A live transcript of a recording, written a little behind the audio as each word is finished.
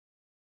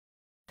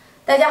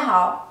大家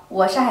好，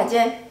我是海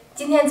娟，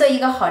今天做一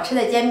个好吃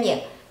的煎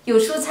饼，有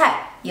蔬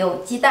菜，有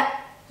鸡蛋，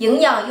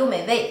营养又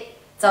美味。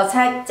早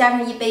餐加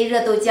上一杯热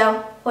豆浆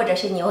或者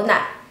是牛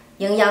奶，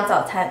营养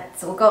早餐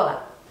足够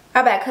了。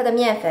200克的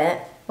面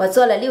粉，我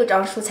做了6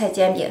张蔬菜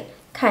煎饼，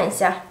看一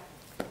下，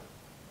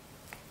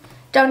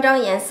张张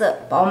颜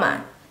色饱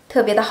满，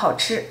特别的好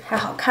吃还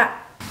好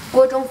看。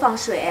锅中放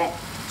水，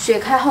水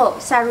开后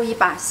下入一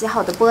把洗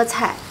好的菠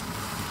菜，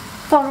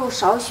放入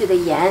少许的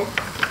盐，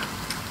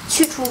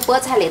去除菠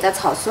菜里的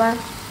草酸。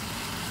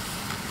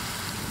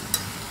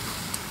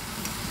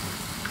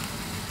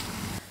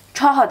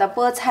焯好的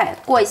菠菜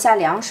过一下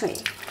凉水，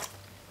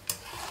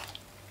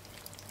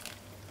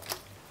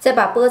再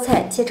把菠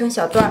菜切成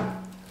小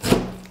段。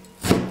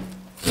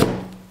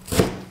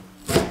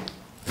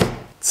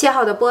切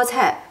好的菠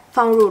菜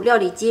放入料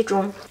理机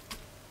中，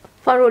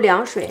放入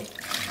凉水，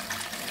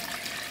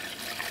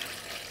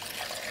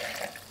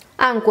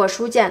按果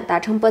蔬键打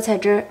成菠菜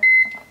汁儿。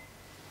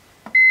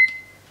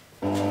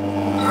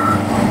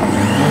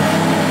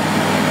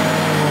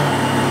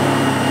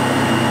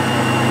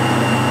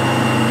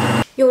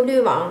用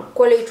滤网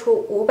过滤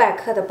出500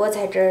克的菠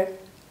菜汁儿，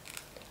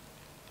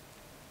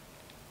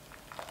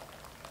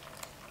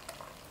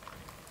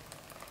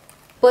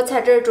菠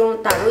菜汁儿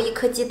中打入1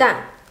颗鸡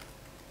蛋，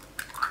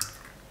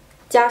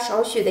加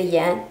少许的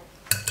盐，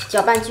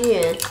搅拌均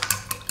匀。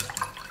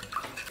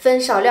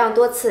分少量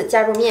多次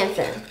加入面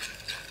粉，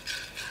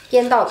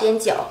边倒边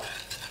搅。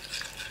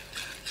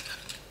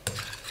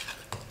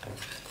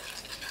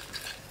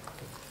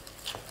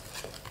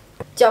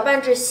搅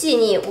拌至细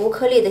腻无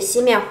颗粒的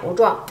稀面糊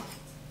状。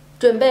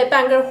准备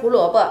半根胡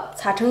萝卜，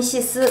擦成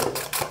细丝，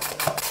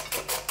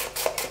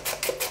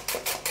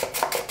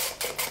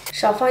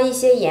少放一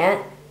些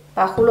盐，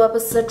把胡萝卜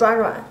丝抓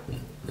软。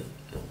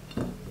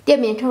电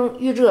饼铛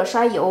预热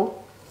刷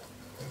油，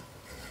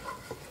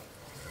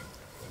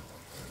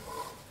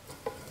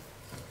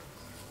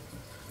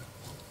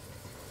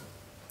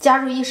加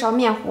入1勺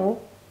面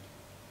糊，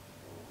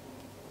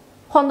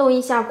晃动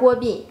一下锅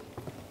壁，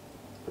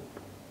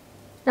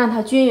让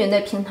它均匀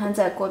地平摊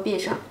在锅壁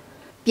上。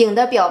饼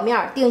的表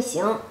面定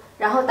型，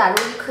然后打入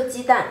1颗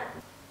鸡蛋，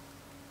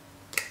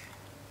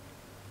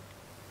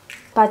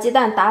把鸡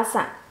蛋打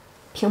散，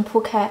平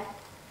铺开，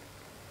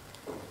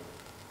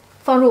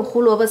放入胡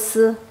萝卜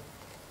丝、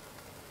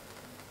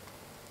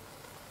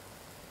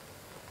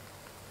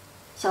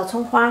小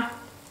葱花、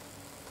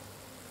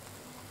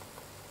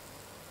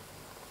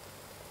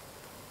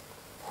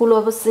胡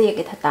萝卜丝也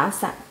给它打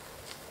散。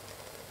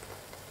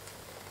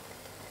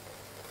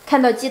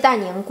看到鸡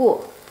蛋凝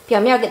固，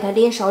表面给它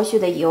淋少许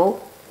的油。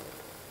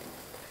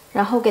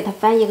然后给它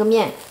翻一个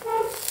面，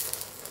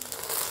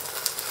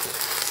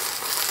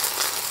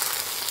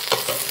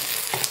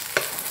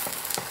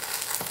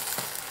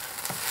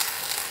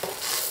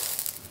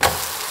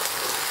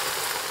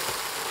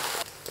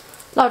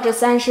烙制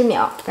30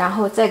秒，然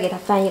后再给它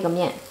翻一个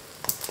面，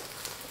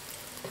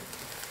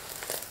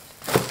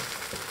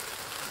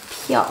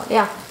漂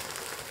亮！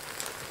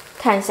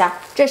看一下，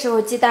这时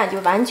候鸡蛋就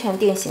完全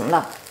定型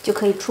了，就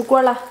可以出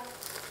锅了。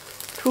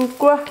出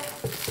锅，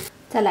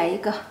再来一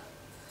个。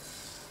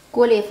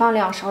锅里放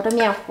2勺的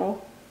面糊，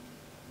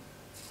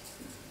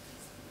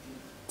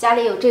家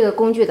里有这个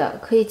工具的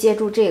可以借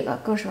助这个，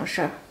更省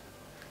事儿。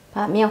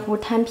把面糊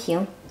摊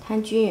平、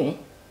摊均匀，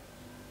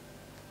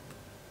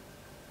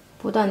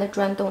不断的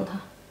转动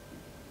它。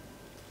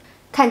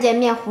看见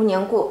面糊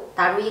凝固，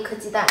打入1颗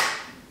鸡蛋，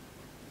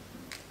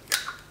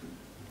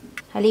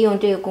还利用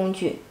这个工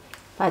具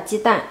把鸡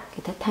蛋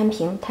给它摊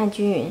平、摊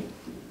均匀，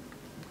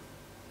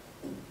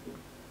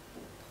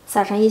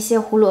撒上一些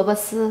胡萝卜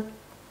丝。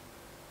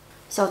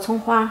小葱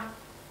花，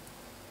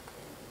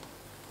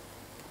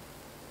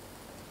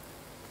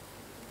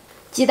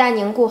鸡蛋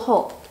凝固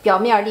后，表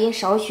面淋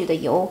少许的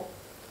油，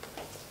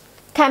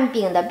看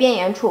饼的边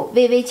缘处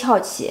微微翘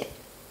起，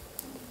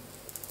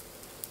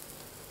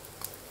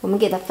我们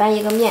给它翻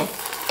一个面，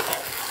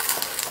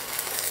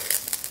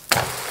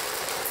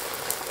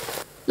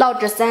烙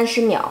制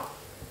30秒，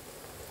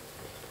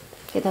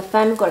给它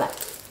翻过来，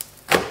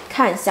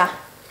看一下，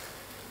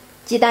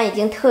鸡蛋已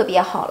经特别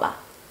好了，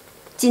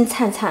金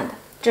灿灿的。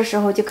这时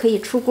候就可以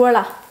出锅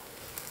了。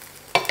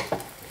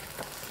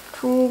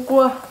出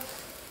锅，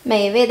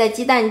美味的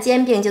鸡蛋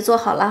煎饼就做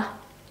好了，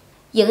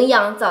营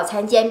养早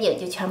餐煎饼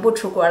就全部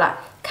出锅了。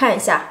看一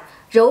下，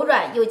柔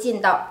软又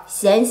劲道，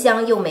咸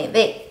香又美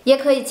味。也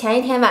可以前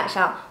一天晚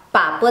上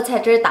把菠菜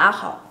汁打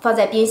好，放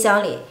在冰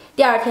箱里，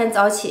第2天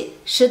早起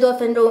10多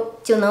分钟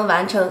就能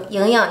完成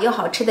营养又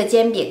好吃的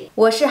煎饼。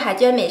我是海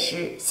娟美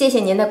食，谢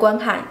谢您的观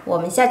看，我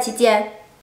们下期见。